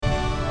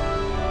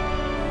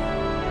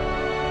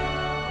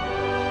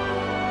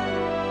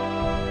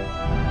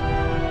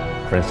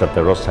friends of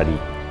the Rosary.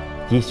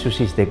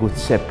 Jesus is the Good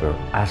Shepherd,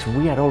 as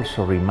we are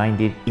also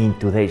reminded in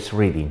today's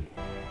reading.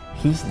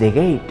 He's the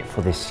gate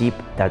for the sheep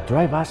that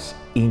drive us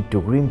into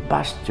green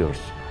pastures,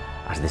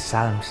 as the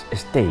Psalms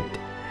state.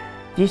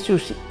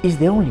 Jesus is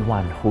the only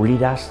one who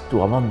leads us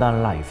to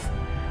abundant life.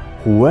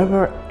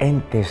 Whoever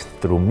enters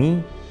through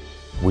me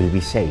will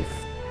be saved.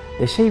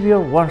 The Savior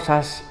warns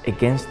us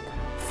against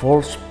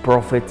false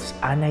prophets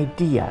and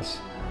ideas.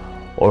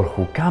 All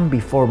who come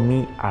before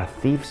me are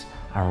thieves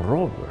and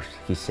robbers,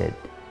 he said.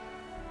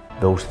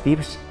 Those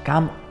thieves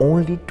come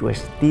only to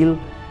steal,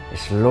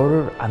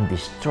 slaughter, and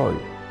destroy.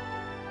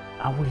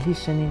 Are we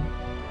listening?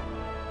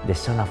 The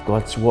Son of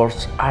God's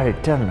words are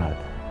eternal.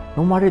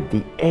 No matter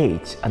the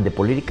age and the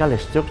political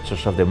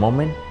structures of the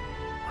moment,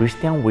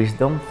 Christian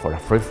wisdom for a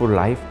fruitful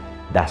life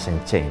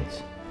doesn't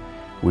change.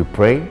 We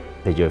pray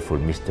the joyful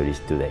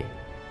mysteries today.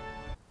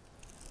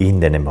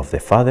 In the name of the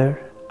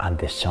Father, and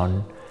the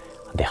Son,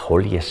 and the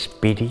Holy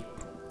Spirit.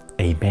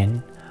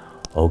 Amen.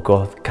 O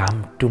God,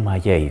 come to my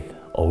aid.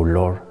 O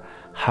Lord,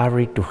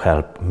 hurry to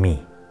help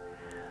me.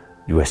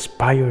 You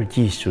inspire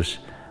Jesus,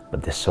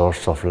 but the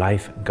source of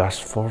life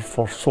gush forth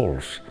for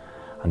souls,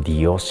 and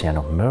the ocean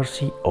of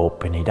mercy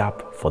open it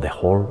up for the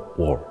whole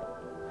world.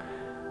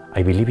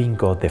 I believe in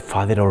God the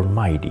Father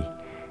Almighty,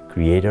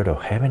 creator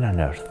of heaven and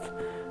earth,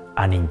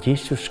 and in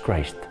Jesus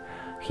Christ,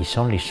 his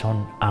only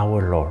Son,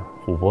 our Lord,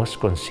 who was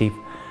conceived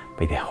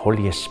by the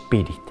Holy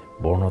Spirit,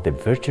 born of the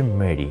Virgin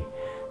Mary,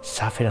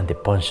 suffered under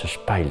Pontius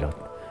Pilate,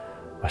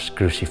 was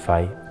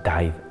crucified,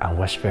 died, and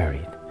was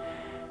buried.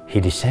 He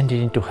descended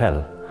into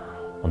hell.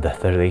 On the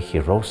third day he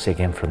rose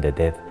again from the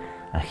dead,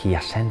 and he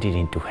ascended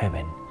into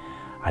heaven,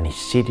 and is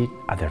seated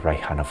at the right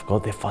hand of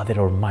God the Father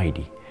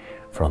Almighty.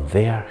 From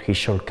there he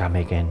shall come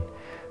again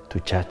to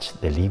judge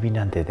the living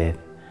and the dead.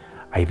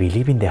 I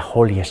believe in the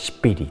Holy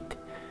Spirit,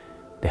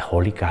 the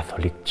Holy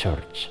Catholic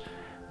Church,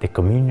 the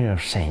communion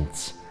of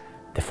saints,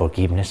 the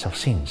forgiveness of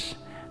sins,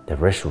 the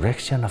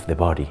resurrection of the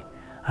body,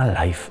 and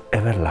life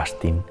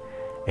everlasting.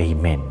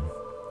 Amen.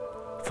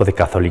 For the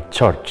Catholic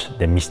Church,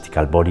 the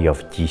mystical body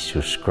of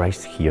Jesus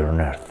Christ here on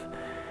earth.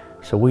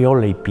 So we all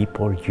lay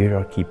people,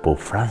 hierarchy, Pope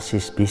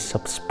Francis,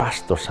 bishops,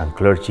 pastors, and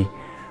clergy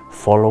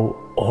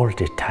follow all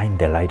the time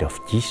the light of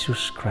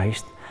Jesus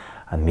Christ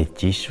and meet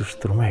Jesus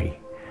through Mary.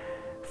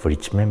 For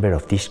each member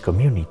of this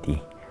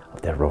community,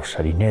 of the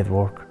Rosary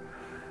Network,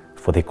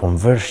 for the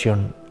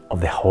conversion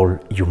of the whole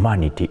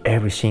humanity,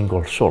 every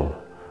single soul,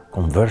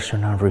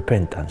 conversion and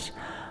repentance,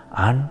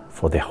 and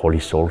for the holy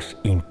souls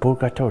in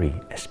purgatory,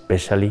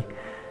 especially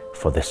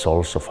for the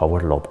souls of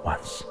our loved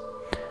ones.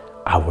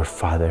 Our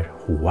Father,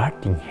 who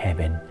art in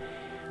heaven,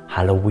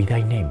 hallowed be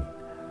thy name.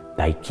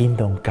 Thy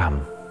kingdom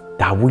come,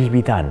 thy will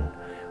be done,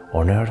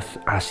 on earth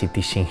as it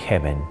is in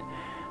heaven.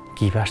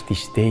 Give us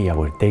this day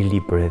our daily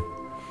bread,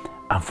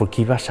 and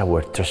forgive us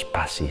our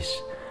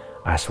trespasses,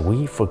 as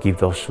we forgive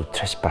those who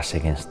trespass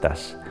against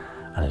us.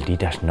 And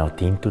lead us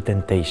not into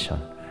temptation,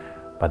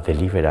 but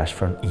deliver us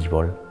from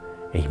evil.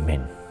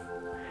 Amen.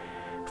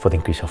 For the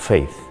increase of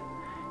faith,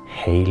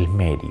 Hail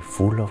Mary,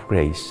 full of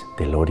grace,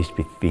 the Lord is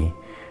with thee.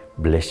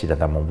 Blessed art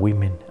thou among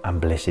women,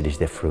 and blessed is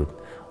the fruit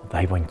of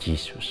thy womb,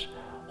 Jesus.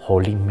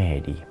 Holy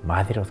Mary,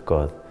 Mother of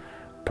God,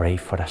 pray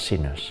for us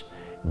sinners,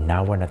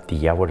 now and at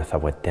the hour of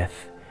our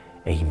death.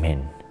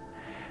 Amen.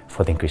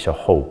 For the increase of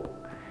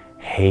hope,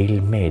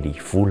 Hail Mary,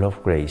 full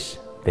of grace,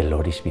 the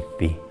Lord is with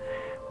thee.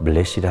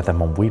 Blessed art thou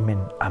among women,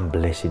 and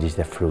blessed is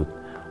the fruit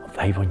of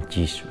thy womb,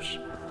 Jesus.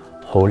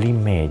 Holy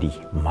Mary,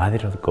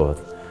 Mother of God,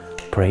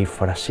 pray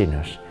for us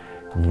sinners,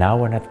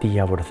 now and at the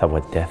hour of our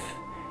death.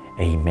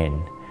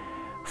 Amen.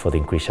 For the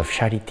increase of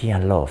charity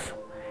and love,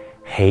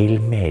 Hail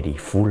Mary,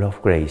 full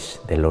of grace,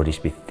 the Lord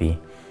is with thee.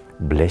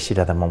 Blessed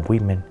art thou among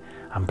women,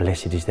 and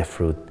blessed is the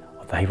fruit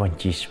of thy womb,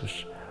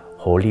 Jesus.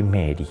 Holy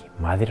Mary,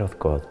 Mother of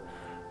God,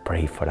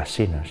 pray for us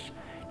sinners,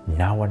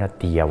 now and at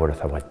the hour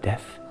of our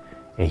death.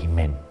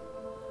 Amen.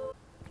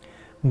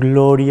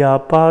 Gloria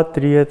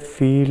Patri et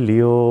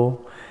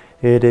Filio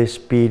et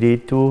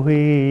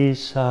Spiritui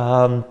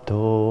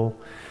Sancto,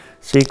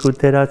 sic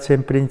ut erat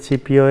in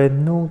principio et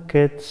nunc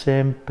et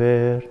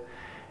semper,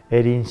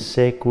 et in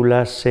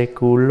saecula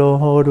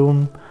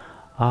saeculorum.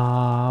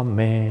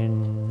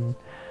 Amen.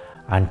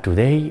 And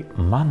today,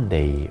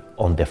 Monday,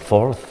 on the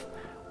 4th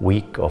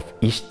week of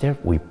Easter,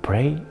 we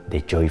pray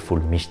the joyful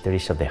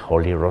mysteries of the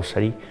Holy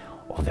Rosary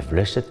of the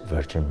Blessed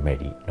Virgin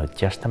Mary. Not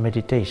just a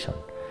meditation,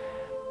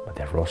 but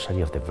the Rosary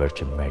of the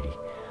Virgin Mary.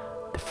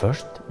 The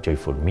first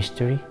joyful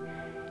mystery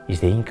is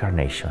the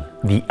Incarnation,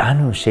 the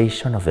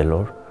Annunciation of the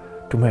Lord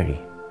to Mary.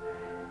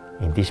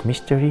 In this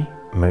mystery,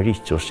 Mary is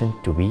chosen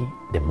to be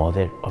the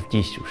mother of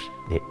Jesus.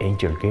 The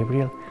angel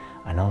Gabriel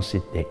announced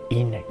the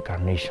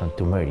Incarnation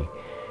to Mary.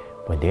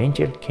 When the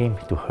angel came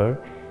to her,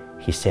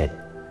 he said,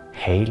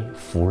 Hail,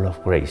 full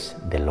of grace,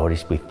 the Lord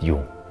is with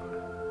you.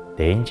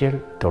 The angel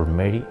told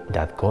Mary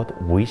that God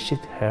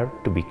wished her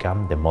to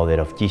become the mother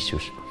of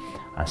Jesus,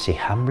 and she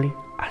humbly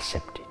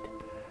accepted.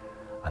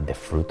 And the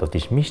fruit of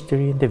this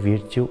mystery and the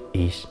virtue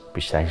is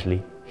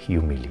precisely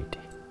humility.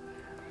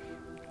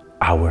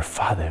 Our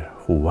Father,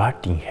 who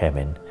art in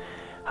heaven,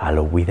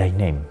 hallowed be thy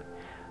name.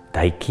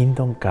 Thy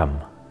kingdom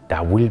come,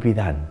 thy will be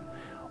done,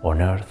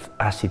 on earth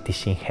as it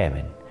is in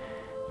heaven.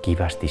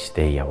 Give us this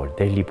day our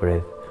daily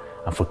bread,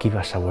 and forgive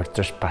us our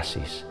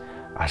trespasses,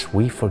 as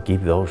we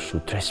forgive those who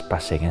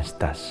trespass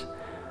against us.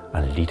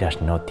 And lead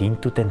us not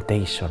into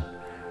temptation,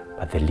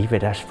 but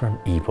deliver us from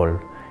evil.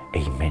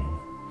 Amen.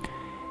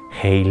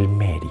 Hail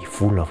Mary,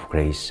 full of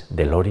grace,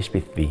 the Lord is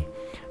with thee.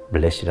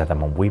 Blessed art thou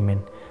among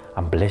women,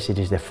 and blessed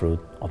is the fruit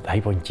of thy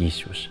womb,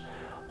 Jesus.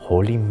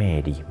 Holy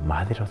Mary,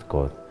 Mother of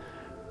God,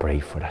 pray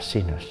for us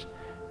sinners,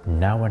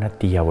 now and at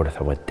the hour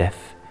of our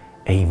death.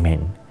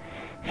 Amen.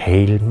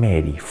 Hail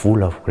Mary,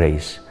 full of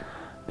grace,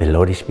 the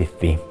Lord is with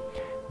thee.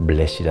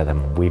 Blessed art thou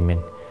among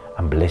women,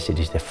 and blessed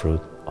is the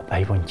fruit of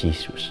thy womb,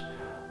 Jesus.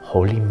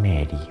 Holy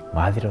Mary,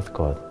 Mother of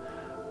God,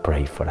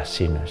 pray for us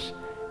sinners,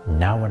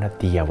 now and at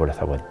the hour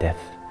of our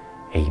death.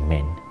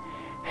 Amen.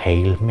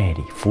 Hail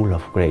Mary, full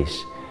of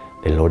grace,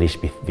 the Lord is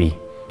with thee.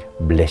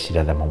 Blessed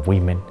art thou among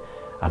women,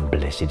 and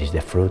blessed is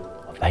the fruit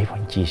of thy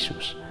womb,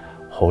 Jesus.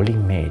 Holy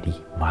Mary,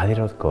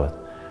 Mother of God,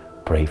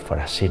 pray for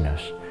us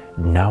sinners,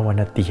 now and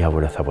at the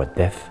hour of our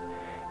death.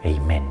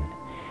 Amen.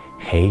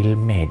 Hail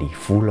Mary,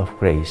 full of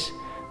grace,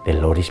 the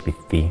Lord is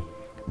with thee.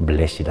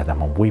 Blessed art thou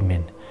among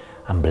women,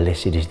 and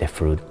blessed is the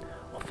fruit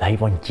of thy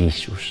womb,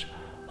 Jesus.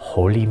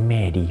 Holy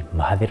Mary,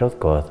 Mother of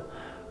God,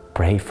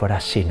 pray for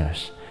us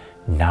sinners,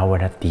 now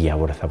and at the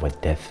hour of our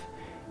death.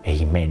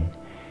 Amen.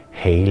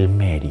 Hail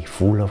Mary,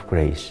 full of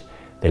grace,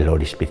 the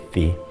Lord is with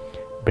thee.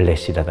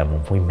 Blessed art thou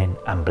among women,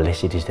 and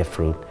blessed is the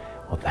fruit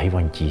of thy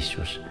womb,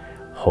 Jesus.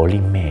 Holy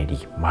Mary,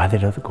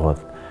 Mother of God,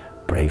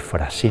 pray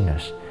for us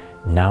sinners,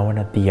 now and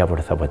at the hour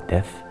of our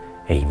death.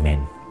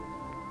 Amen.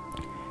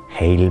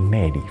 Hail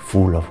Mary,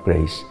 full of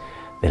grace,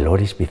 the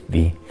Lord is with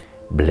thee.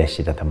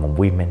 Blessed art thou among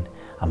women,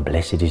 and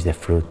blessed is the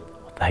fruit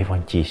of thy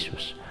womb,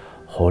 Jesus.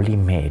 Holy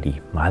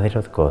Mary, Mother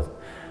of God,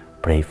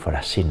 pray for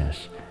us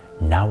sinners,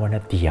 now and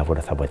at the hour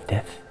of our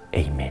death.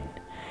 Amen.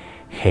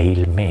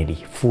 Hail Mary,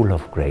 full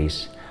of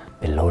grace,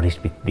 the Lord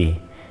is with thee.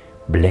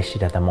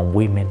 Blessed art thou among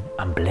women,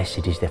 and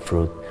blessed is the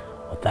fruit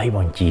of thy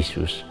womb,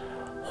 Jesus.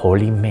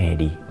 Holy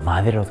Mary,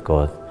 Mother of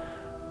God,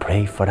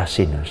 pray for us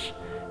sinners,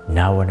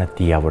 now and at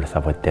the hour of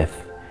our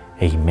death.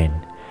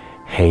 Amen.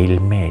 Hail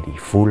Mary,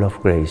 full of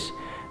grace,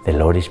 the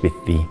Lord is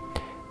with thee.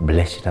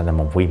 Blessed art thou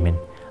among women,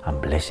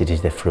 and blessed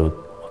is the fruit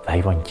of thy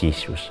womb,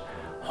 Jesus.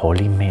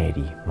 Holy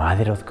Mary,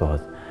 Mother of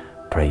God,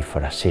 pray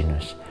for us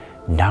sinners,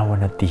 now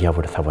and at the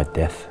hour of our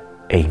death.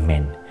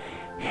 Amen.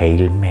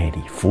 Hail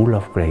Mary, full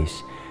of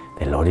grace,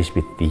 the Lord is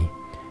with thee.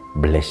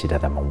 Blessed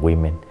art thou among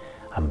women,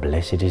 and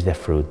blessed is the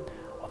fruit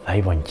of thy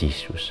womb,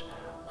 Jesus.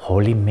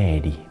 Holy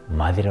Mary,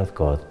 Mother of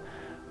God,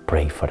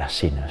 pray for us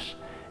sinners,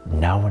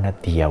 now and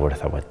at the hour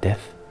of our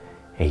death.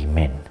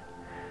 Amen.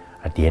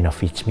 At the end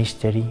of each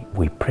mystery,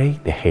 we pray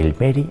the Hail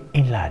Mary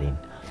in Latin.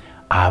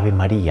 Ave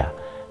Maria,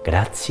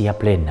 gratia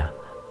plena,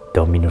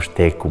 Dominus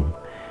tecum,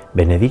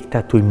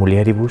 benedicta tui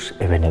mulieribus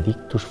et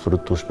benedictus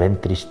fructus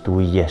ventris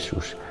tui,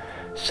 Iesus.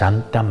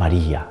 Santa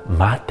Maria,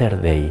 Mater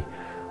Dei,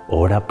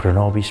 ora pro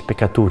nobis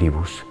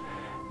peccatoribus,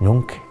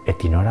 nunc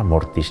et in hora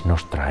mortis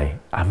nostrae.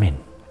 Amen.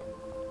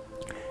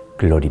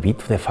 Glory be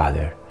to the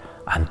Father,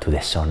 and to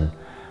the Son,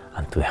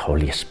 and to the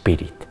Holy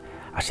Spirit,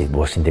 as it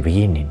was in the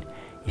beginning,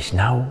 is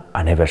now,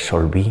 and ever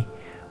shall be,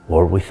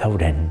 world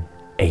without end.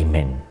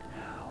 Amen.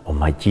 O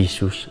my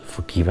Jesus,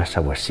 forgive us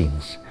our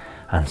sins,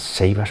 and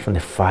save us from the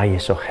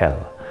fires of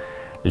hell.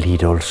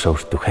 Lead all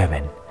souls to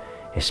heaven,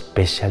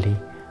 especially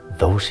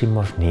those in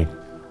most need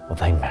of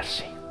thy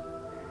mercy.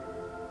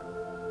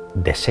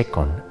 The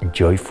second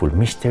joyful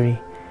mystery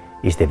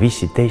is the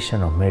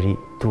visitation of Mary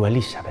to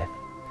Elizabeth.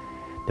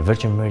 The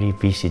Virgin Mary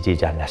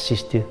visited and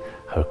assisted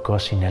her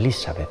cousin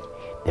Elizabeth,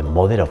 the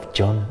mother of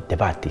John the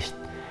Baptist.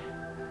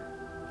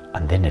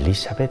 And then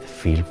Elizabeth,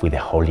 filled with the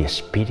Holy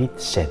Spirit,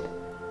 said,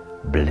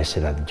 Blessed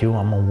art you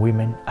among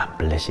women, and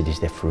blessed is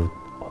the fruit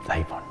of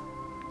thy womb,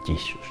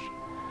 Jesus.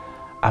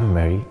 And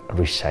Mary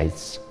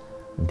recites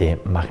the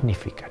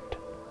Magnificat.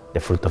 The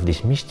fruit of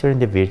this mystery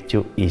and the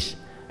virtue is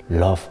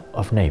love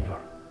of neighbor.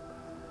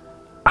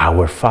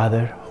 Our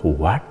Father,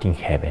 who art in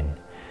heaven,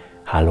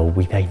 hallowed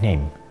be thy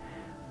name.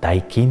 Thy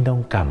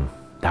kingdom come,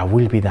 thy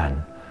will be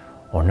done,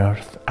 on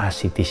earth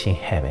as it is in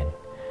heaven.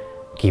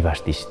 Give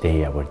us this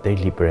day our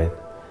daily bread,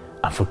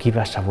 and forgive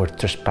us our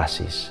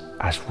trespasses,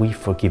 as we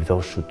forgive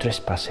those who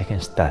trespass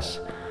against us.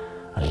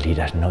 And lead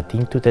us not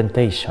into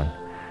temptation,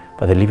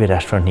 but deliver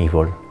us from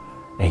evil.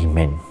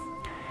 Amen.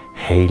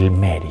 Hail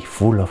Mary,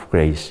 full of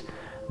grace,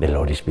 the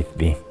Lord is with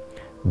thee.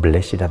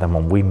 Blessed art thou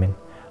among women,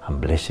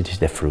 and blessed is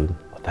the fruit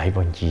of thy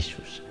womb,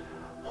 Jesus.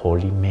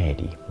 Holy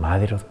Mary,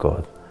 Mother of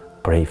God,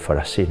 pray for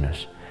us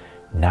sinners,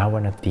 now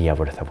and at the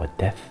hour of our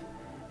death.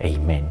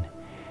 Amen.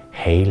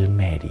 Hail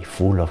Mary,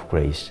 full of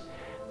grace,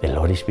 the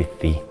Lord is with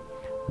thee.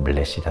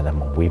 Blessed art thou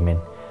among women,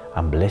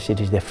 and blessed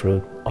is the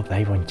fruit of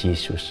thy womb,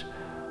 Jesus.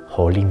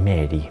 Holy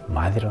Mary,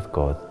 Mother of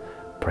God,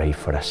 pray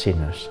for us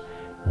sinners,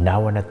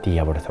 now and at the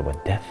hour of our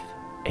death.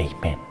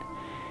 Amen.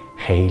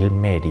 Hail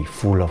Mary,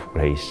 full of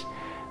grace,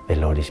 the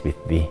Lord is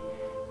with thee,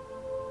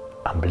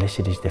 and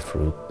blessed is the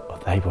fruit of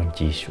of thy born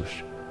Jesus.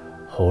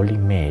 Holy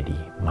Mary,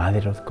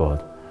 Mother of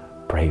God,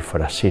 pray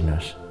for us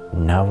sinners,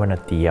 now and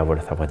at the hour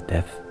of our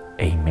death.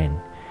 Amen.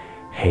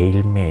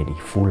 Hail Mary,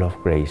 full of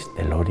grace,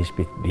 the Lord is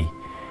with thee.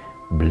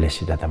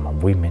 Blessed art thou among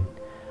women,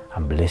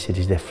 and blessed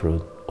is the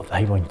fruit of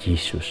thy womb,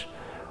 Jesus.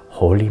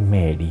 Holy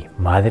Mary,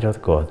 Mother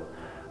of God,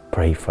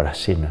 pray for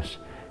us sinners,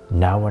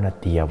 now and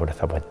at the hour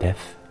of our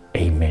death.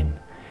 Amen.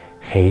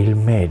 Hail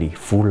Mary,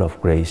 full of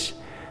grace,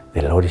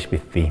 the Lord is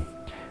with thee.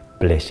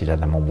 Blessed art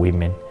thou among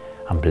women,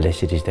 and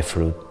blessed is the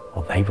fruit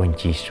of thy womb,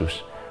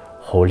 Jesus.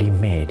 Holy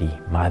Mary,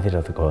 Mother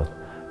of God,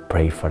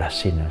 pray for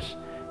us sinners,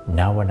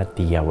 now and at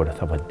the hour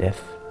of our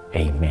death.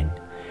 Amen.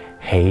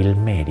 Hail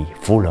Mary,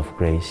 full of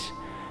grace,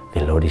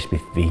 the Lord is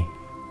with thee.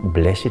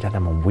 Blessed art thou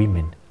among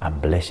women,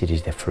 and blessed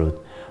is the fruit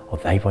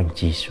of thy womb,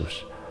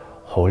 Jesus.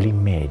 Holy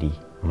Mary,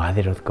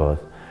 Mother of God,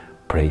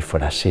 pray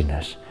for us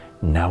sinners,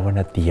 now and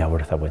at the hour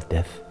of our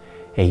death.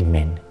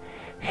 Amen.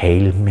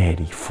 Hail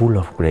Mary, full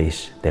of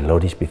grace, the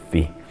Lord is with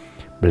thee.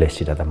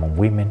 Blessed art thou among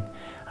women,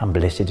 and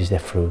blessed is the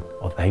fruit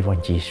of thy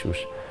womb, Jesus.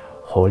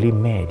 Holy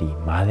Mary,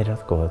 Mother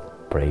of God,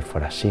 pray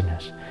for us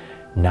sinners,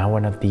 now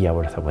and at the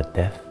hour of our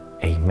death.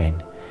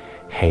 Amen.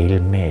 Hail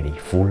Mary,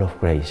 full of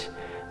grace,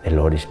 the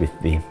Lord is with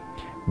thee.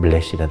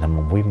 Blessed art thou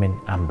among women,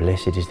 and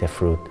blessed is the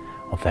fruit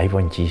of thy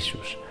womb,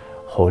 Jesus.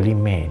 Holy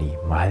Mary,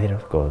 Mother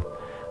of God,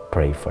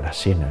 pray for us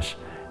sinners,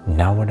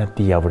 now and at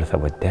the hour of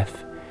our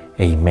death.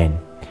 Amen.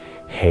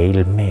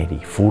 Hail Mary,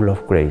 full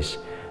of grace,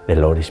 the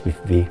Lord is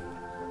with thee.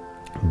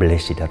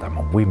 Blessed art thou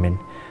among women,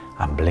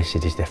 and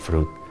blessed is the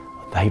fruit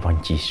of thy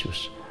womb,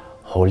 Jesus.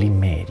 Holy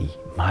Mary,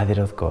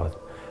 Mother of God,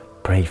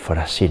 pray for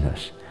us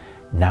sinners,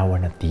 now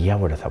and at the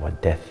hour of our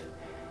death.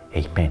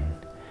 Amen.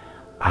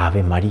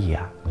 Ave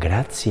Maria,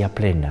 gratia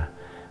plena,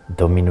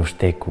 Dominus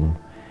tecum,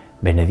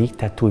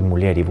 benedicta tui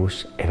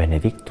mulieribus, et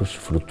benedictus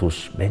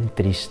fructus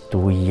ventris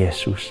tui,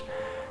 Iesus.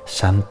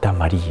 Santa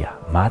Maria,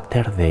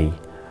 Mater Dei,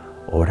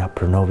 ora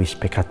pro nobis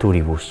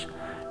peccatoribus,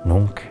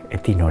 nunc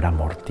et in hora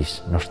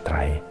mortis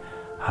nostrae.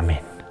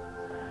 Amen.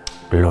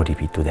 Glory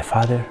be to the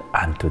Father,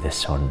 and to the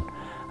Son,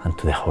 and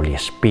to the Holy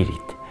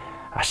Spirit,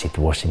 as it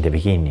was in the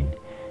beginning,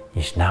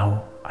 is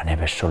now, and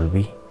ever shall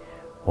be,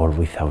 world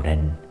without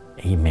end.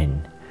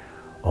 Amen.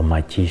 O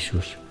my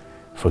Jesus,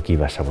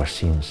 forgive us our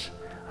sins,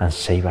 and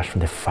save us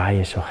from the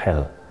fires of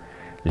hell.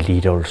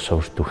 Lead all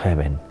souls to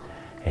heaven,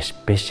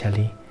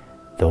 especially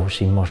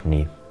those in most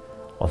need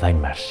of thy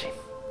mercy.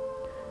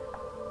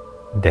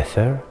 The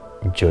third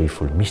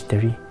joyful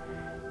mystery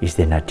is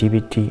the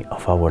Nativity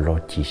of our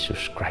Lord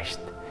Jesus Christ.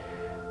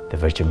 The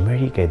Virgin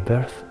Mary gave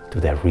birth to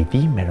the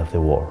Redeemer of the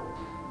world.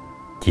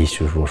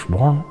 Jesus was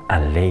born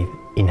and laid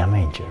in a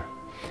manger.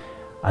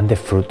 And the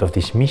fruit of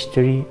this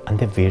mystery and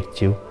the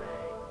virtue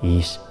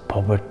is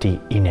poverty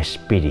in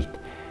spirit,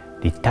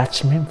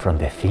 detachment from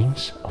the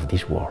things of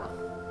this world.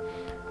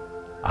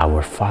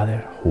 Our Father,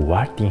 who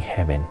art in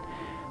heaven,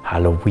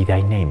 hallowed be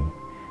thy name.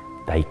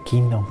 Thy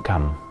kingdom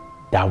come,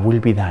 thy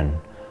will be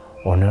done,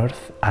 on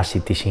earth as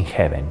it is in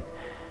heaven.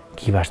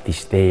 Give us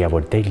this day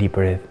our daily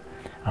bread,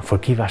 and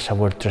forgive us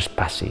our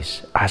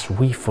trespasses, as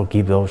we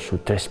forgive those who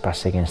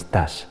trespass against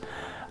us.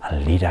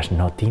 And lead us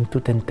not into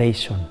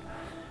temptation,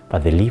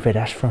 but deliver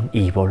us from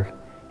evil.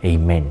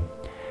 Amen.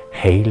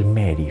 Hail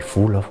Mary,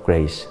 full of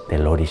grace, the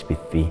Lord is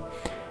with thee.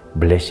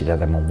 Blessed art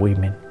thou among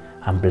women,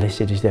 and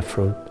blessed is the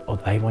fruit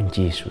of thy womb,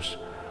 Jesus.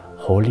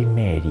 Holy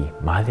Mary,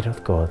 Mother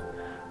of God,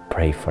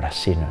 pray for us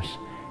sinners,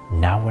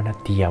 now and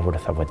at the hour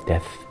of our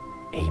death.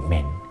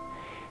 Amen.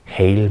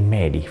 Hail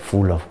Mary,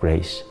 full of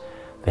grace,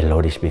 the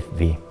Lord is with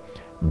thee.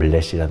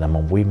 Blessed art thou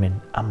among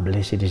women, and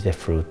blessed is the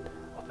fruit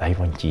of thy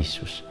womb,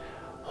 Jesus.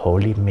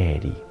 Holy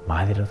Mary,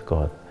 Mother of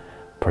God,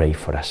 pray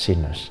for us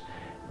sinners,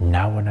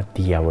 now and at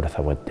the hour of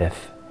our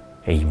death.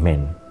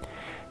 Amen.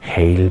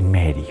 Hail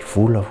Mary,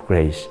 full of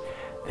grace,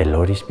 the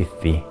Lord is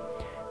with thee.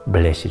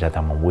 Blessed art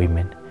thou among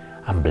women,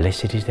 and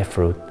blessed is the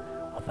fruit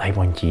of thy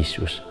womb,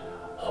 Jesus.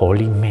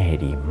 Holy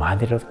Mary,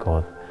 Mother of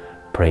God,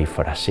 pray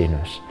for us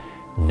sinners,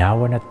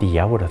 now and at the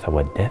hour of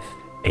our death.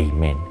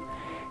 Amen.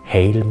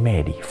 Hail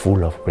Mary,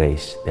 full of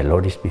grace, the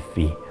Lord is with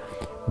thee.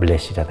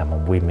 Blessed art thou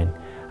among women,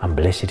 and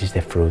blessed is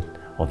the fruit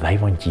of thy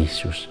womb,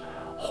 Jesus.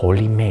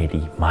 Holy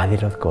Mary,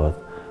 Mother of God,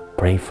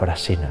 pray for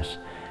us sinners,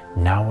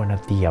 now and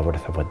at the hour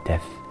of our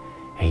death.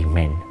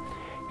 Amen.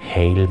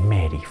 Hail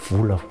Mary,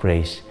 full of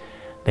grace,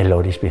 the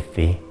Lord is with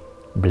thee.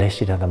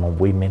 Blessed art thou among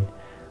women,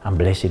 and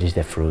blessed is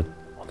the fruit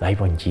of thy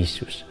womb,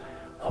 Jesus.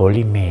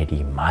 Holy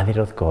Mary,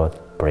 Mother of God,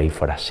 pray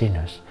for us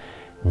sinners,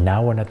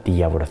 now and at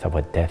the hour of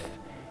our death.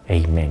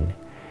 Amen.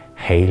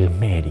 Hail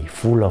Mary,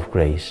 full of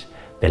grace,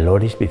 the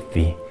Lord is with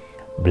thee.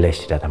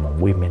 Blessed art thou among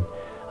women,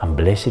 and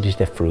blessed is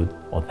the fruit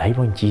of thy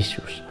womb,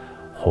 Jesus.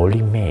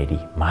 Holy Mary,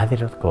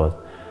 Mother of God,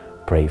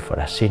 pray for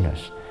us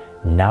sinners,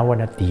 now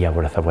and at the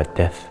hour of our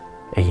death.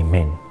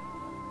 Amen.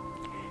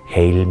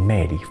 Hail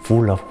Mary,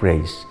 full of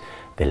grace,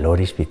 the Lord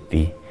is with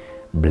thee.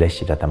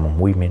 Blessed art thou among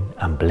women,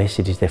 and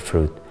blessed is the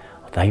fruit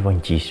of thy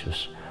womb,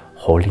 Jesus.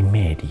 Holy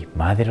Mary,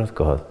 Mother of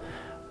God,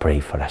 pray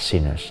for us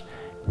sinners,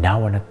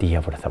 now and at the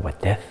hour of our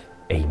death.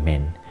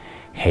 Amen.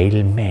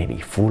 Hail Mary,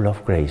 full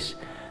of grace,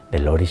 the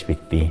Lord is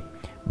with thee.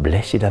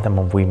 Blessed art thou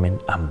among women,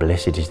 and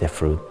blessed is the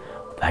fruit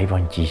of thy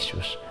womb,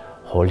 Jesus.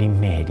 Holy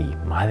Mary,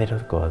 Mother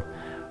of God,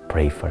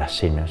 pray for us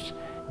sinners,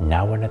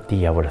 now and at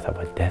the hour of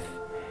our death.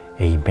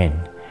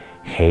 Amen.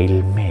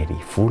 Hail Mary,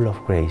 full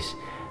of grace,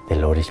 the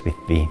Lord is with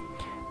thee.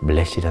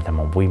 Blessed art thou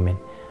among women,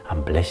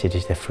 and blessed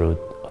is the fruit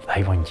of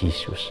thy womb,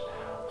 Jesus.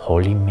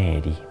 Holy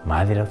Mary,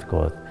 Mother of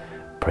God,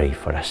 pray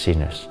for us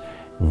sinners,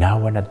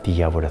 now and at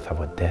the hour of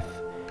our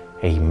death.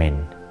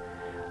 Amen.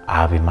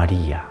 Ave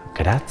Maria,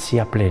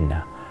 gratia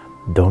plena,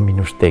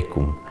 Dominus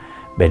tecum,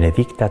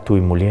 benedicta tui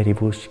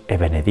mulieribus, et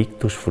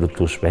benedictus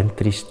fructus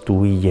ventris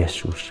tui,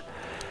 Iesus.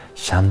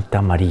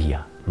 Santa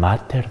Maria,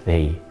 Mater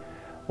Dei,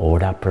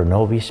 ora pro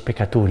nobis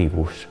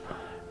peccatoribus,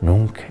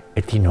 nunc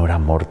et in hora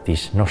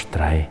mortis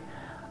nostrae.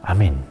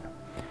 Amen.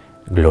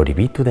 Glory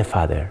be to the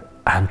Father,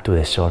 and to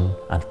the Son,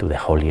 and to the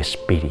Holy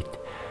Spirit,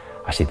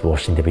 as it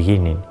was in the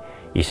beginning,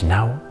 is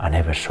now, and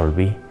ever shall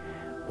be,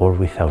 world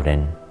without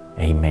end.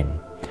 Amen.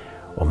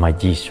 O my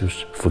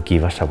Jesus,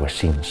 forgive us our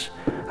sins,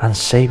 and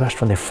save us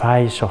from the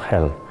fires of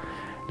hell.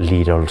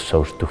 Lead all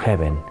souls to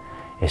heaven,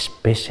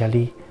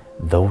 especially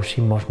those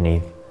in most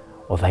need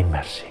of thy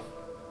mercy.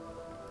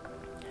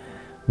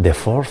 The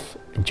fourth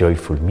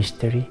joyful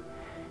mystery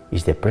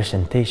is the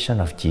presentation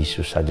of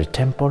Jesus at the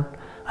temple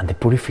and the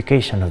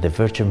purification of the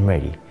Virgin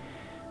Mary.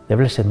 The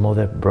Blessed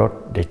Mother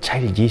brought the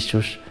child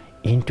Jesus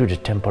into the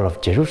temple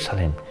of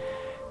Jerusalem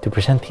to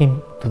present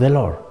him to the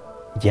Lord,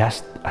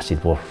 just as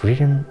it was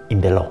written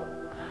in the law.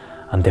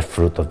 And the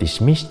fruit of this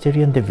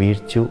mystery and the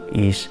virtue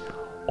is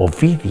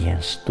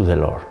obedience to the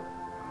Lord.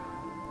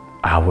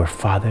 Our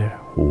Father,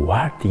 who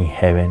art in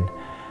heaven,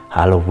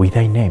 hallowed be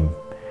thy name.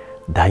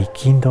 Thy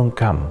kingdom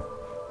come,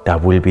 thy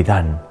will be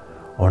done,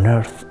 on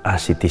earth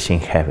as it is in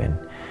heaven.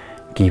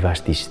 Give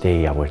us this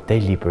day our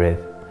daily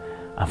bread,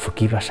 and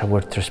forgive us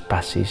our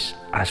trespasses,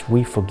 as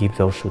we forgive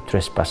those who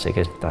trespass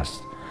against us.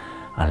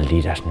 And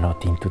lead us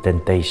not into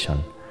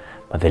temptation,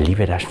 but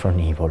deliver us from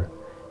evil.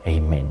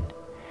 Amen.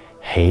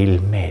 Hail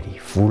Mary,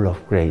 full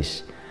of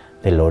grace,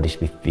 the Lord is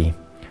with thee.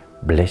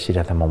 Blessed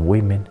art thou among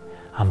women,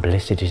 and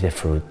blessed is the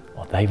fruit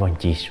of thy womb,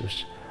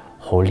 Jesus.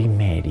 Holy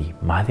Mary,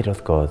 Mother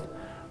of God,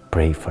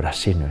 pray for us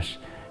sinners,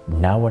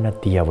 now and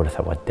at the hour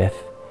of our death.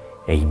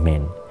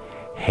 Amen.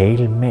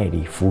 Hail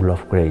Mary, full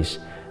of grace,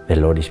 the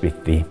Lord is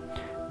with thee.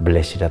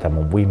 Blessed art thou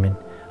among women,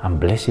 and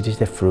blessed is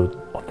the fruit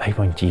of thy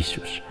womb,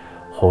 Jesus.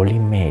 Holy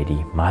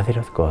Mary, Mother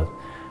of God,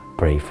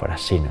 pray for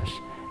us sinners,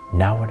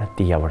 now and at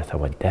the hour of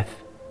our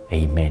death.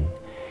 Amen.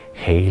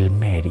 Hail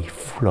Mary,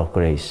 full of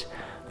grace,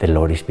 the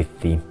Lord is with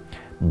thee.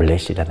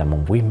 Blessed art thou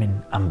among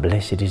women, and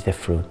blessed is the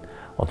fruit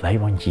of thy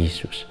womb,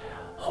 Jesus.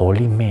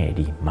 Holy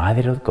Mary,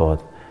 Mother of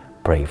God,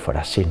 pray for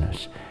us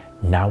sinners,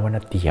 now and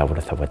at the hour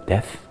of our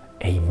death.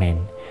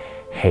 Amen.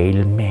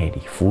 Hail Mary,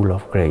 full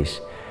of grace,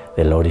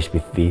 the Lord is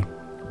with thee.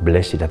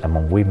 Blessed art thou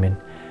among women,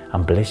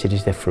 and blessed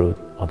is the fruit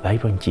of thy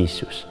womb,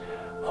 Jesus.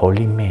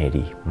 Holy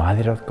Mary,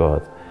 Mother of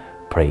God,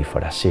 pray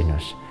for us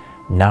sinners,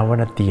 now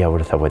and at the hour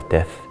of our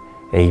death.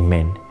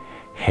 Amen.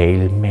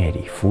 Hail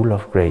Mary, full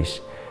of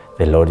grace,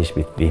 the Lord is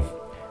with thee.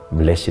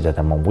 Blessed art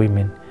thou among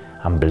women,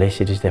 and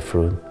blessed is the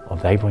fruit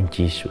of thy womb,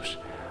 Jesus.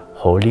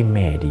 Holy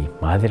Mary,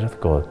 Mother of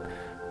God,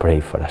 pray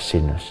for us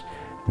sinners,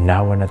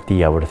 now and at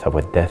the hour of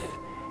our death.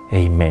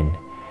 Amen.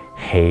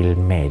 Hail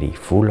Mary,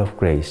 full of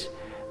grace,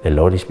 the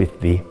Lord is with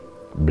thee.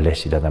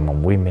 Blessed art thou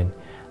among women,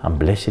 and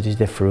blessed is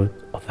the fruit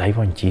of thy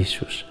womb,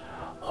 Jesus.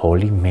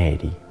 Holy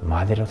Mary,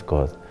 Mother of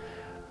God,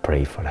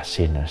 pray for us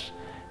sinners,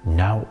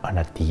 now and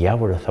at the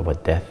hour of our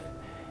death.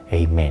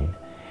 Amen.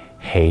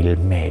 Hail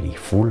Mary,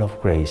 full of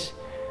grace,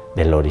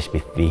 the Lord is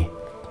with thee.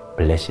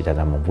 Blessed art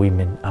thou among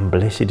women, and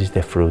blessed is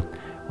the fruit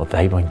of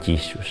thy womb,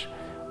 Jesus.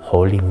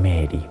 Holy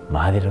Mary,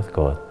 Mother of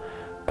God,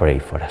 pray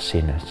for us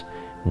sinners,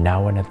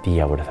 now and at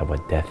the hour of our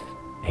death.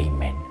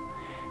 Amen.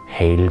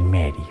 Hail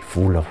Mary,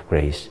 full of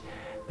grace,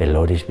 the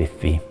Lord is with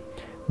thee.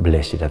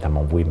 Blessed art thou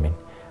among women,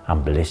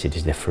 and blessed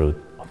is the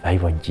fruit of thy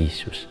womb,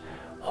 Jesus.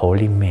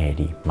 Holy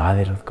Mary,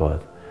 Mother of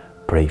God,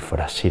 pray for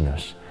us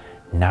sinners,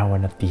 now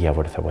and at the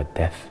hour of our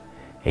death.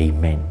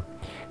 Amen.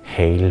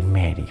 Hail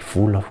Mary,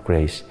 full of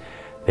grace,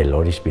 the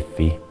Lord is with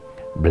thee.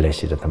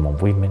 Blessed art thou among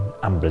women,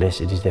 and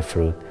blessed is the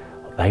fruit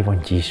of thy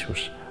womb,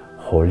 Jesus.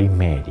 Holy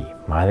Mary,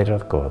 Mother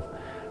of God,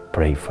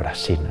 pray for us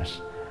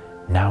sinners,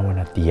 now and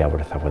at the hour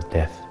of our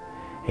death.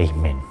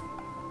 Amen.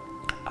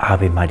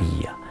 Ave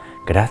Maria,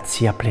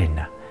 gratia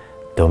plena,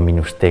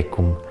 Dominus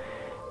tecum,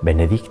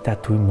 benedicta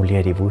tui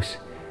mulieribus,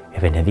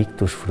 et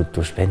benedictus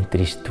fructus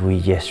ventris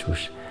tui,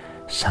 Iesus.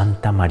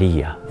 Santa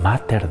Maria,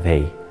 Mater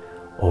Dei,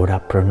 ora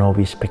pro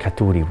nobis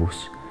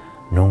peccatoribus,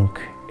 nunc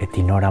et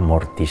in hora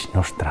mortis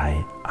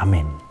nostrae.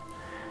 Amen.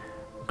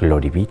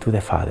 Glory be to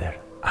the Father,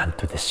 and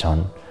to the Son,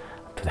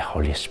 and to the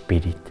Holy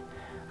Spirit,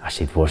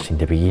 as it was in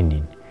the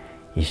beginning,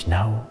 is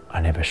now,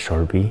 and ever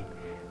shall be,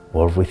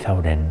 world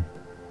without end.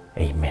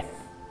 Amen.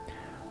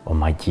 O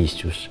my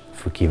Jesus,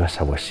 forgive us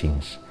our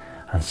sins,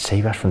 and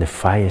save us from the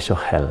fires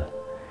of hell.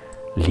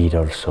 Lead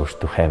all souls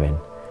to heaven,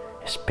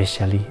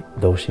 especially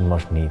those in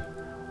most need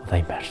of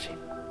thy mercy.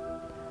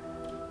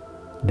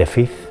 The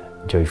fifth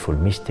joyful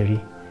mystery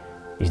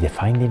is the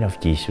finding of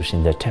Jesus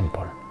in the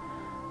temple.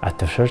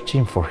 After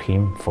searching for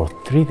him for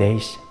 3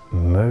 days,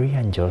 Mary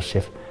and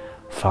Joseph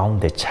found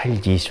the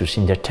child Jesus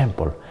in the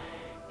temple.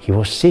 He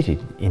was seated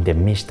in the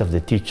midst of the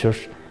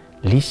teachers,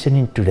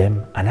 listening to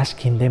them and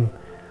asking them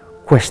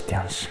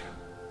questions.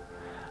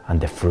 And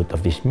the fruit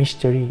of this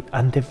mystery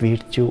and the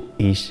virtue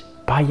is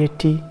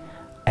piety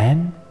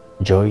and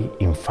joy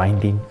in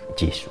finding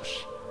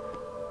Jesus.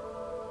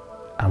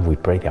 And we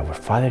pray our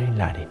Father in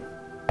Latin.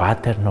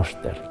 Pater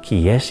noster,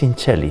 qui es in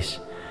celis,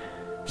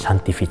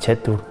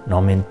 sanctificetur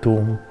nomen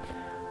tuum,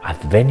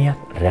 adveniat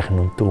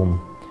regnum tuum,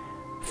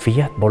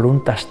 fiat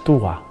voluntas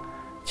tua,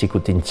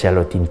 sicut in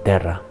cielo et in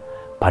terra,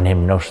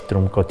 panem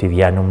nostrum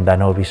quotidianum da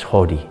nobis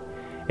hodie,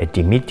 et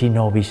dimitti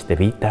nobis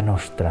debita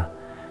nostra,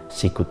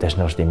 sicut es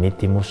nos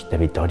dimittimus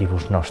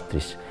debitoribus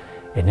nostris,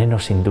 et ne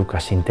nos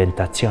inducas in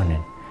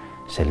tentationem,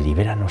 sed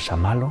libera nos a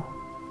malo.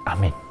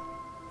 Amen.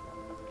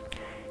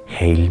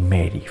 Hail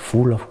Mary,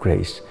 full of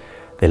grace,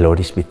 the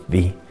Lord is with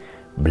thee.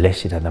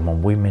 Blessed art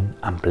among women,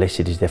 and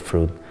blessed is the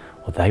fruit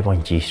of thy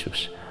womb,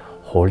 Jesus.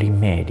 Holy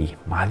Mary,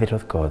 Mother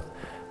of God,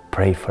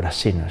 pray for us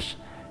sinners,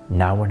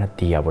 now and at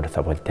the hour of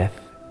our death.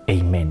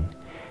 Amen.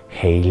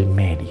 Hail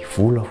Mary,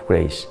 full of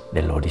grace,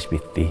 the Lord is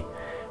with thee.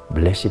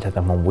 Blessed art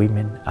among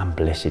women, and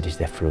blessed is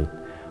the fruit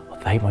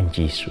of thy womb,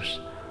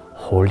 Jesus.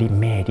 Holy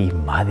Mary,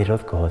 Mother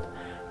of God,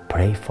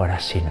 pray for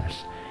us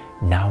sinners,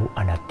 now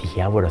and at the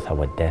hour of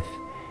our death.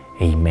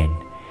 Amen.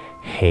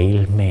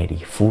 Hail Mary,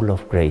 full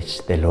of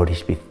grace, the Lord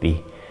is with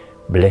thee.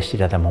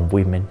 Blessed art among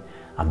women,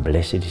 and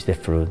blessed is the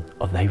fruit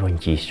of thy womb,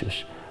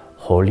 Jesus.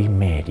 Holy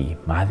Mary,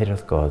 Mother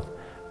of God,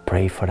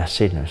 pray for us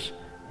sinners,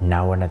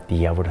 now and at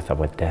the hour of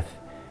our death.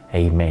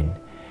 Amen.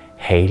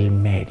 Hail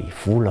Mary,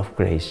 full of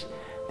grace,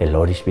 the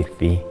Lord is with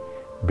thee.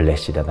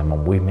 Blessed art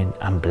among women,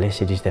 and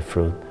blessed is the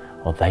fruit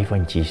of thy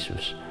womb,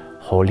 Jesus.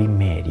 Holy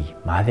Mary,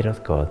 Mother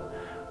of God,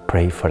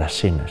 pray for us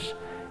sinners,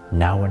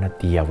 now and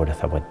at the hour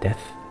of our death.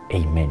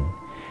 Amen.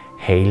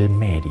 Hail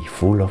Mary,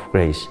 full of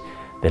grace,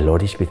 the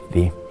Lord is with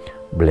thee.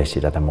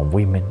 Blessed art among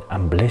women,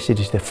 and blessed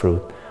is the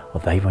fruit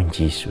of thy womb,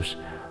 Jesus.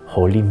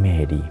 Holy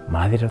Mary,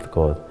 Mother of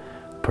God,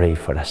 pray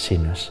for us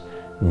sinners,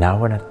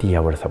 now and at the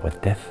hour of our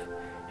death.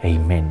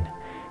 Amen.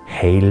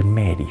 Hail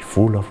Mary,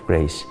 full of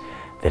grace,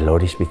 the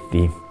Lord is with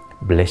thee.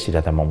 Blessed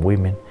art among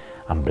women,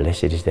 and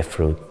blessed is the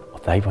fruit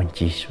of thy womb,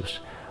 Jesus.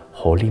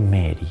 Holy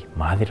Mary,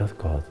 Mother of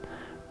God,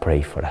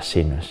 pray for us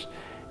sinners,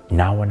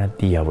 now and at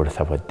the hour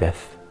of our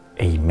death.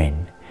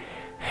 Amen.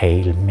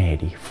 Hail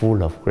Mary,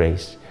 full of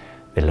grace,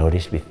 the Lord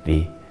is with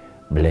thee.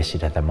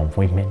 Blessed art among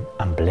women,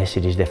 and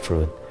blessed is the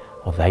fruit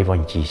of thy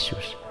womb,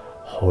 Jesus.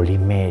 Holy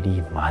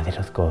Mary, Mother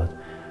of God,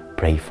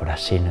 pray for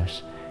us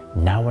sinners,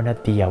 now and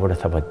at the hour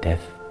of our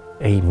death.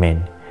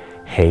 Amen.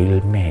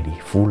 Hail Mary,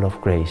 full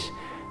of grace,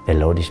 the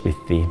Lord is with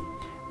thee.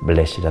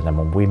 Blessed art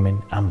among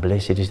women, and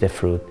blessed is the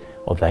fruit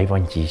of thy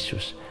womb,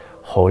 Jesus.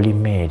 Holy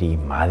Mary,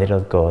 Mother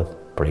of God,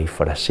 pray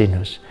for us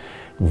sinners,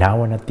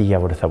 now and at the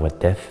hour of our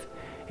death.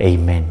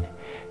 Amen.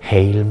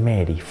 Hail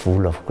Mary,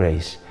 full of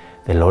grace,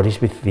 the Lord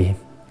is with thee.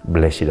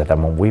 Blessed art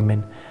among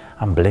women,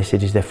 and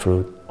blessed is the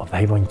fruit of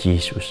thy womb,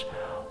 Jesus.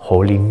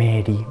 Holy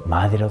Mary,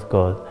 Mother of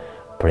God,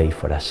 pray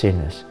for us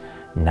sinners,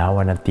 now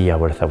and at the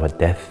hour of our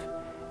death.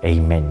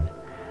 Amen.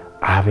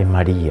 Ave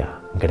Maria,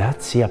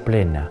 gratia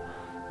plena,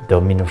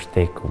 Dominus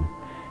tecum,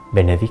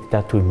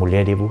 benedicta tui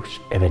mulieribus,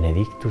 et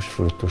benedictus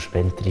fructus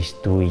ventris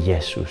tui,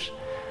 Iesus.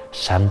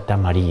 Santa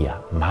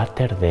Maria,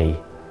 Mater Dei,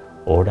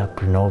 ora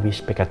pro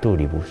nobis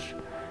peccatoribus,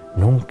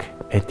 nunc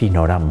et in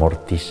hora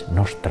mortis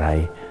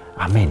nostrae.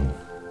 Amen.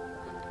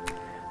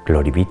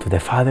 Glory be to the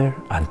Father,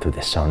 and to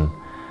the Son,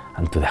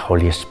 and to the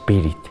Holy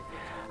Spirit,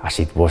 as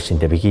it was in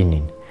the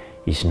beginning,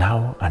 is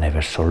now, and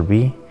ever shall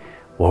be,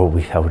 world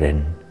without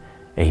end.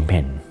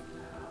 Amen.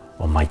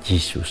 O my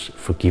Jesus,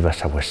 forgive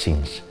us our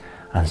sins,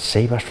 and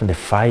save us from the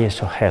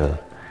fires of hell.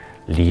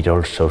 Lead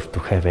all souls to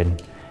heaven,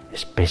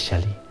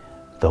 especially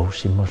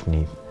those in most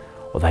need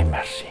of thy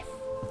mercy.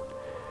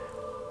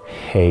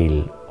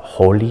 Hail,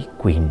 Holy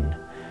Queen,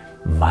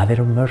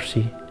 Mother of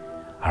Mercy,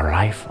 our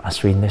life and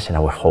sweetness and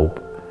our hope.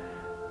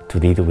 To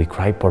thee do we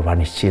cry, poor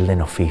banished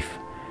children of Eve.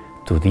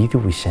 To thee do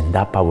we send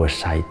up our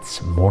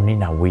sighs,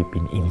 mourning and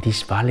weeping in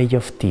this valley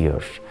of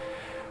tears.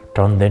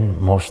 Turn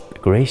then,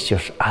 most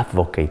gracious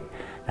Advocate,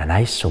 thine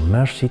eyes of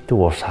mercy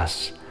towards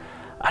us,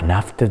 and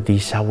after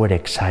this our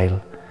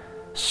exile,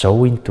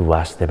 sow into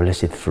us the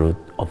blessed fruit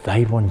of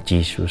thy womb,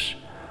 Jesus.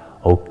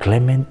 O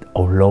clement,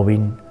 O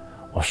loving,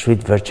 O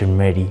sweet Virgin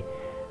Mary,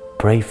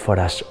 pray for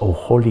us, O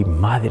Holy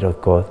Mother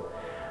of God,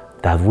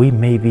 that we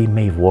may be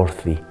made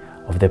worthy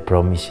of the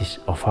promises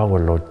of our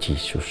Lord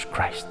Jesus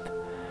Christ.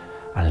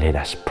 And let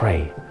us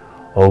pray,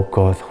 O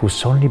God,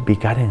 whose only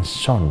begotten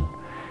Son,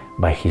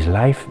 by his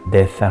life,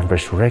 death, and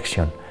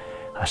resurrection,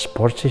 has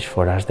purchased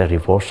for us the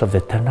rewards of the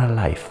eternal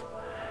life,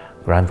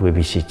 grant, we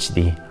beseech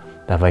thee,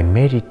 that by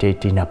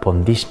meditating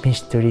upon these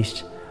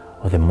mysteries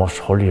of the most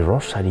holy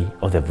Rosary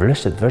of the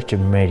Blessed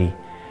Virgin Mary,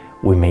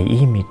 we may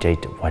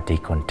imitate what they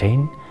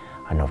contain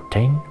and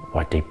obtain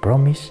what they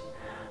promise,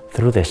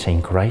 through the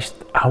same Christ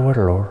our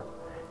Lord.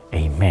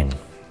 Amen.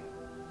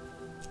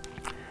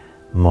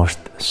 Most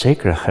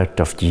Sacred Heart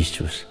of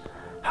Jesus,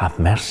 have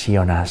mercy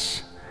on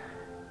us.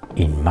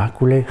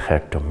 Immaculate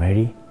Heart of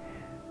Mary,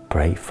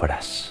 pray for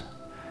us.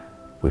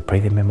 We pray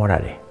the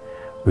Memorare.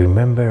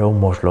 Remember, O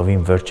most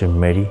loving Virgin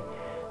Mary,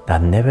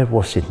 that never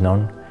was it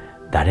known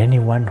that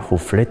anyone who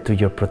fled to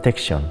your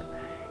protection,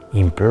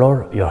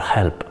 implored your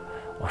help,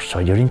 or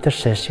sought your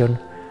intercession,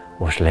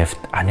 was left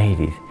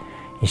unaided.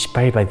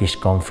 Inspired by this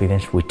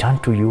confidence, we turn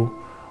to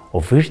you, O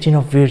Virgin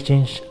of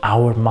Virgins,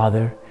 our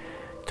Mother.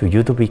 To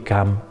you to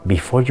become,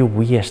 before you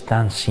we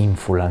stand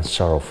sinful and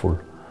sorrowful.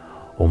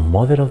 O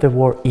Mother of the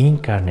Word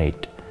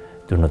incarnate,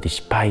 do not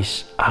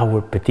despise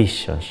our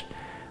petitions,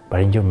 but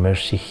in your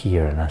mercy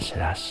hear and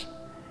answer us.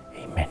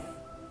 Amen.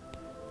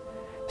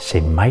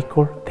 Saint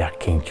Michael the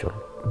Archangel,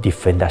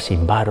 defend us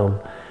in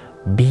battle,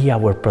 be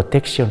our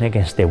protection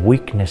against the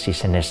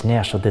weaknesses and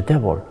snares of the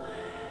devil.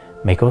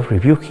 May God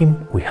rebuke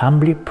him, we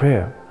humbly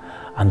pray.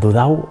 And do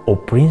thou, O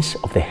Prince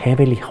of the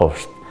heavenly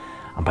host,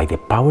 and by the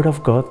power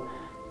of God,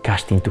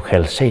 cast into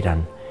hell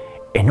Satan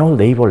and all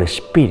the evil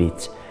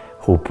spirits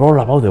who prowl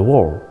about the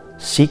world,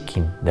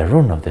 seeking the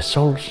ruin of the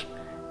souls.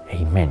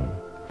 Amen.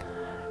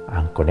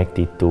 And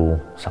connected to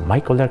St.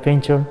 Michael the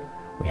Archangel,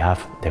 we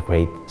have the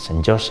great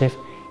St. Joseph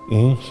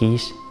in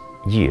his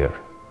year,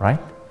 right?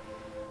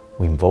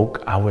 We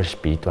invoke our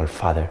spiritual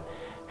father.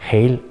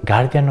 Hail,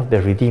 guardian of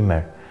the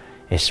Redeemer,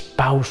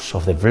 spouse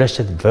of the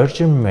Blessed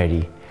Virgin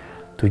Mary.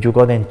 To you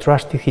God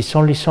entrusted his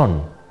only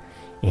Son.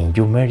 In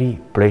you Mary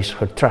placed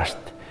her trust.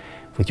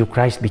 With you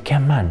Christ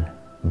became man.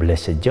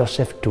 Blessed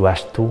Joseph, to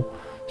us too,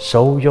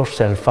 show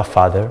yourself a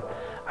father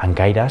and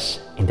guide us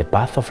in the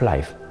path of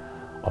life.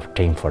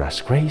 Obtain for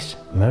us grace,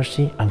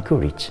 mercy, and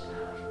courage,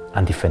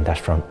 and defend us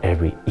from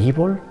every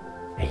evil.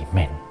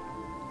 Amen.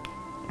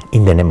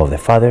 In the name of the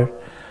Father,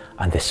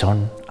 and the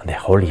Son, and the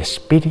Holy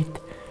Spirit.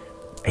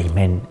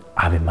 Amen.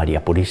 Ave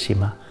María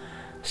Purísima,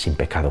 sin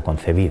pecado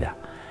concebida.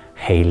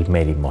 Hail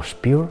Mary,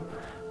 most pure,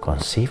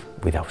 conceived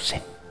without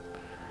sin.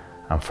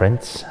 And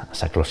friends,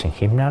 as a closing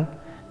hymnal,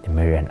 the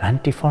Marian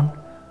antiphon,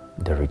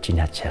 the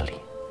Regina Coeli.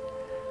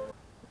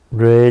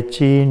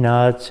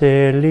 Regina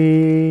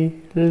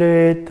Coeli,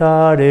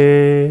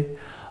 letare,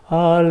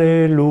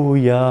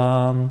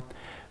 alleluia,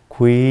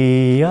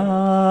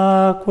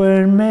 quia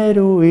quel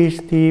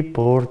meruisti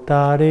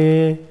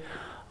portare,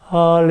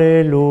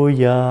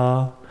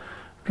 alleluia,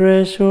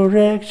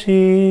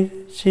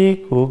 resurrexit,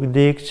 sic ut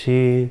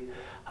dixit,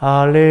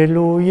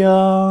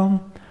 alleluia,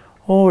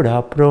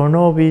 ora pro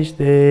nobis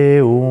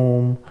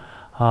Deum,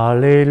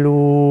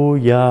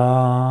 Alleluia.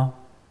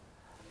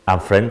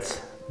 And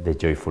friends, the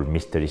joyful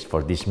mysteries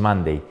for this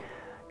Monday.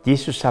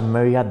 Jesus and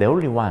Mary are the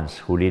only ones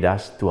who lead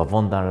us to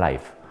abundant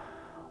life.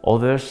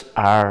 Others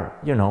are,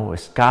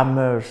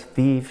 scammers,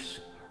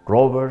 thieves,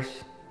 robbers.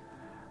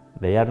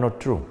 They are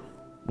not true.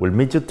 We'll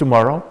meet you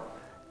tomorrow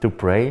to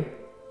pray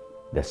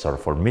the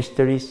sorrowful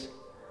mysteries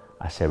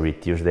as every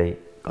Tuesday.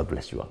 God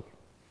bless you all.